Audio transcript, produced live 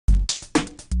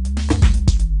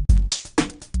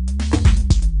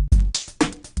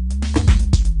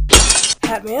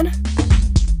Hatman,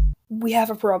 we have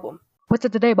a problem. What's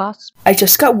it today, boss? I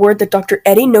just got word that Dr.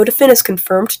 Eddie Notafin is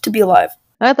confirmed to be alive.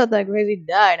 I thought that crazy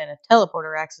died in a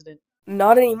teleporter accident.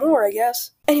 Not anymore, I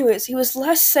guess. Anyways, he was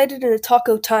last sighted in a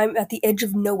taco time at the edge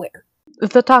of nowhere.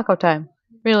 It's the taco time.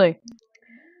 Really?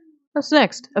 What's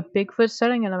next? A Bigfoot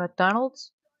sighting in a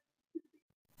McDonald's?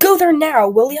 Go there now,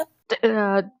 will ya?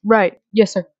 Right.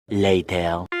 Yes, sir.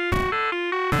 Later.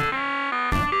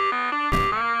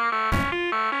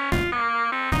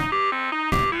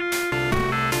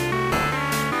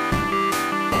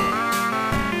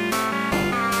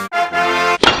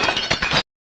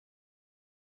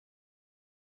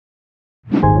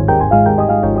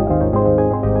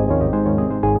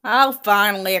 Oh,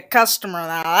 finally a customer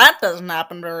now. That doesn't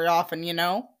happen very often, you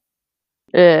know.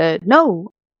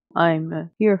 No. I'm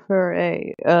here for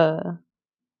a,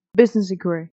 business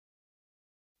inquiry.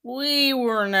 We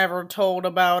were never told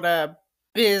about a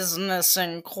business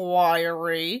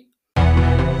inquiry.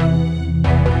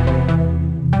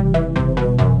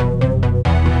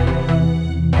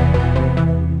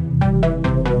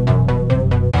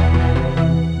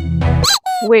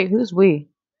 Wait, who's we?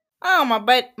 Oh, my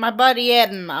buddy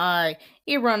Ed and I.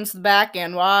 He runs the back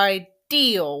end while I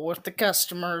deal with the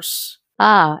customers.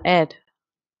 Ah, Ed.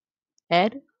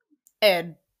 Ed?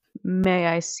 Ed. May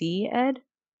I see Ed?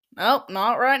 Nope,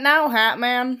 not right now,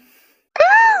 Hatman.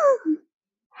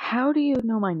 How do you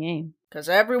know my name? 'Cause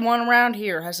everyone around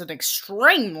here has an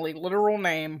extremely literal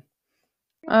name.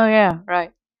 Oh yeah,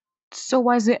 right. So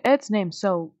why is Ed's name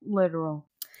so literal?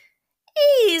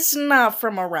 He's not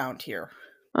from around here.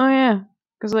 Oh yeah,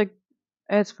 'cause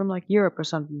Ed's from Europe or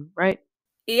something, right?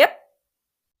 Yep.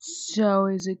 So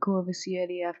is it cool if I see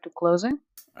Eddie after closing?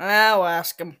 I'll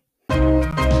ask him.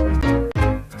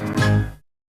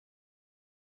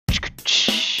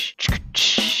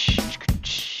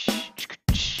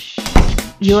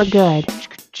 You're good.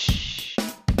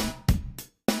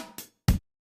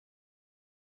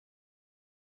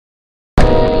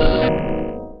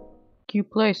 Cute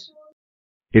place.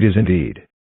 It is indeed.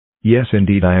 Yes,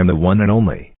 indeed, I am the one and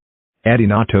only Eddie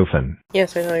Notafin.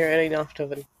 Yes, I know you're Eddie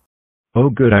Notafin. Oh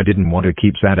good, I didn't want to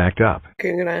keep that act up.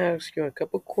 Okay, I'm gonna ask you a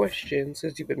couple questions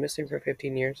since you've been missing for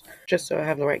 15 years, just so I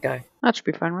have the right guy. That should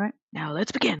be fun, right? Now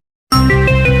let's begin.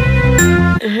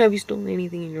 Have you stolen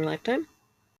anything in your lifetime?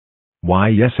 Why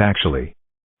yes actually.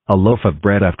 A loaf of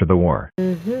bread after the war.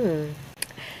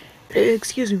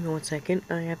 Excuse me 1 second,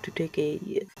 I have to take a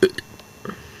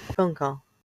phone call.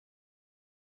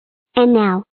 And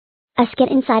now, a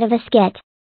skit inside of a skit.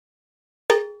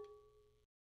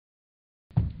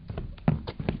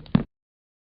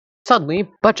 Suddenly,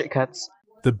 budget cuts.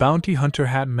 The bounty hunter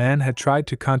Hatman had tried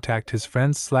to contact his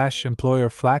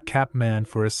friend/employer Flat Cap Man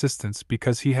for assistance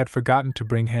because he had forgotten to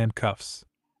bring handcuffs.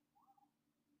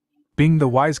 Being the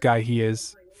wise guy he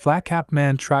is, Flat Cap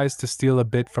Man tries to steal a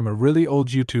bit from a really old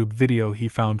YouTube video he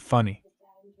found funny.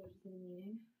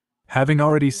 Having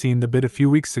already seen the bit a few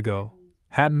weeks ago,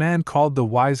 Hatman called the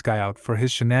wise guy out for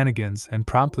his shenanigans and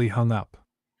promptly hung up.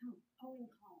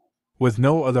 With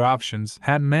no other options,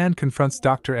 Hatman confronts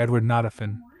Dr. Edward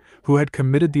Notafin, who had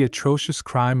committed the atrocious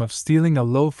crime of stealing a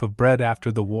loaf of bread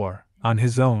after the war, on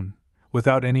his own,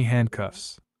 without any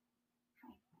handcuffs.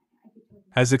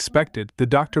 As expected, the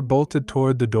doctor bolted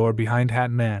toward the door behind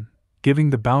Hatman, giving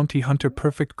the bounty hunter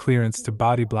perfect clearance to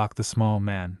body block the small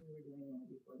man.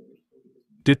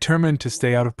 Determined to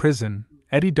stay out of prison,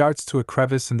 Eddie darts to a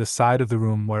crevice in the side of the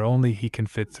room where only he can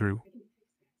fit through.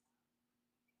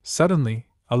 Suddenly,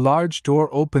 a large door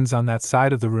opens on that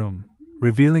side of the room,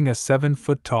 revealing a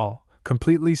 7-foot-tall,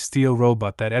 completely steel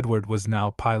robot that Edward was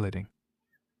now piloting.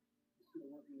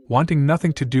 Wanting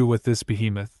nothing to do with this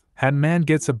behemoth, Hatman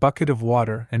gets a bucket of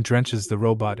water and drenches the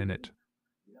robot in it.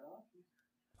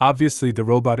 Obviously, the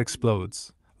robot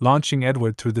explodes, launching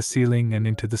Edward through the ceiling and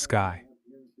into the sky.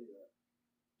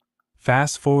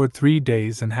 Fast forward 3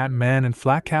 days and Hatman and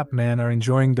Flat Cap Man are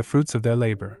enjoying the fruits of their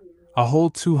labor, a whole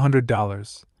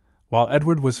 $200, while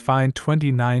Edward was fined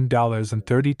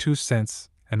 $29.32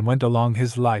 and went along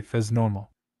his life as normal.